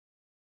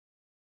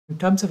In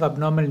terms of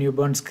abnormal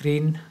newborn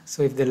screen,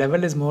 so if the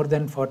level is more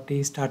than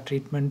 40, start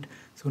treatment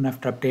soon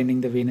after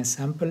obtaining the venous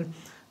sample.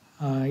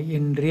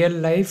 In real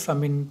life,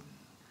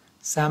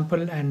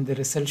 sample and the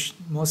result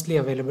mostly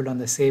available on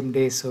the same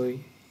day. So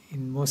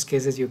in most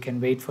cases, you can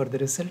wait for the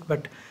result,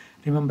 but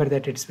remember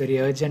that it's very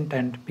urgent,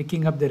 and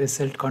picking up the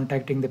result,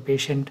 contacting the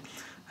patient,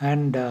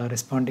 and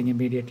responding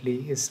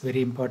immediately is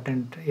very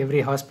important.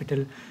 Every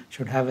hospital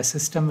should have a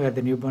system where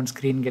the newborn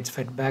screen gets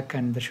fed back,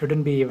 and there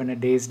shouldn't be even a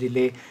day's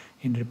delay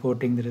in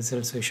reporting the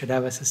results. So you should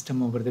have a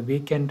system over the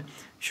weekend.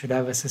 You should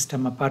have a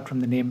system apart from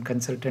the named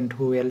consultant.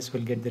 Who else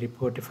will get the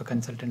report if a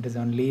consultant is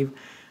on leave?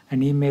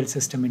 An email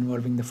system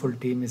involving the full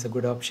team is a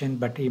good option,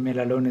 but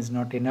email alone is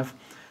not enough.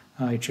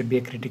 It should be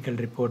a critical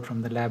report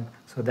from the lab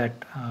so that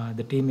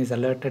the team is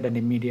alerted and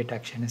immediate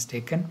action is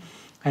taken.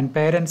 And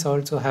parents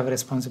also have a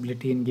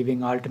responsibility in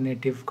giving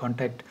alternative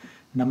contact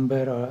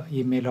number or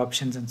email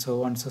options and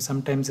so on. So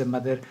sometimes a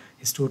mother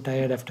is too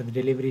tired after the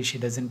delivery, she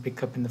doesn't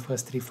pick up in the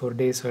first 3-4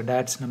 days, so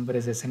dad's number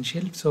is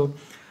essential. So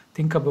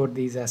think about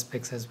these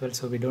aspects as well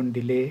so we don't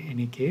delay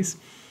any case.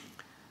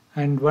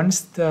 And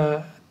once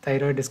the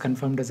thyroid is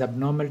confirmed as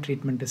abnormal,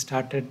 treatment is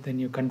started, then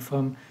you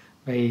confirm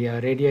by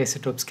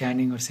radioisotope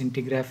scanning or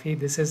scintigraphy.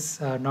 This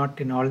is not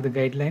in all the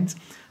guidelines.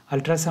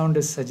 Ultrasound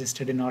is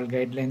suggested in all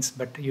guidelines,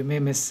 but you may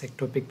miss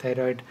ectopic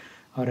thyroid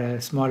or a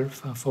small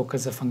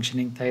focus of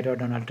functioning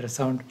thyroid on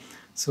ultrasound.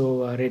 So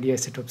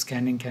radioisotope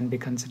scanning can be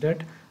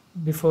considered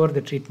before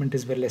the treatment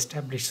is well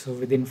established, so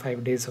within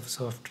 5 days of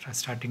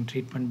starting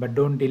treatment, but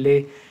don't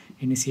delay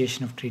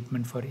initiation of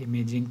treatment for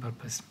imaging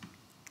purpose.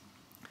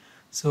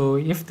 So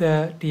if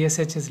the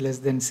TSH is less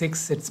than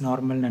 6, it's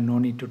normal and no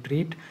need to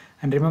treat.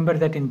 And remember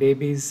that in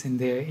babies, in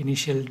the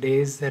initial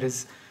days, there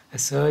is a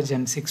surge,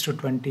 and 6 to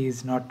 20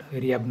 is not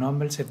very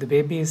abnormal. So if the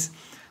baby is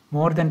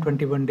more than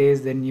 21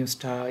 days, then you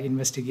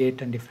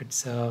investigate, and if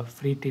it's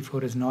free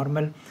T4 is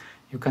normal,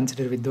 you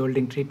consider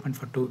withholding treatment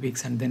for 2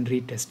 weeks and then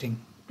retesting.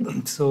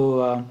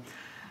 So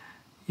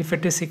if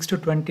it is 6 to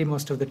 20,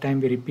 most of the time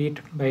we repeat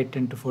by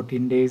 10 to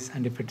 14 days,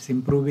 and if it's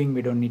improving,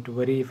 we don't need to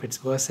worry. If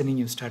it's worsening,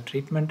 you start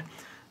treatment.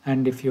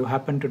 And if you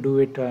happen to do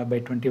it by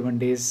 21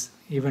 days,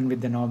 even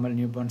with the normal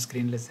newborn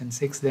screen less than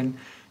 6, then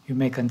you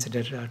may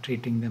consider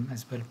treating them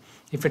as well.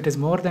 If it is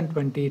more than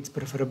 20, it's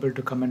preferable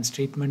to commence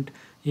treatment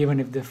even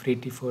if the free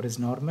T4 is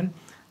normal.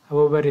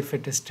 However, if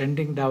it is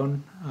trending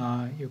down,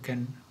 you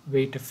can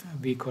wait a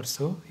week or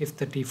so if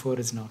the T4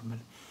 is normal.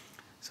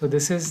 So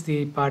this is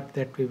the part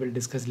that we will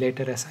discuss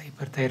later as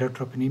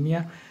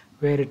hyperthyroidtroponemia,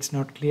 where it's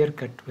not clear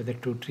cut whether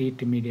to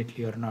treat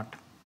immediately or not.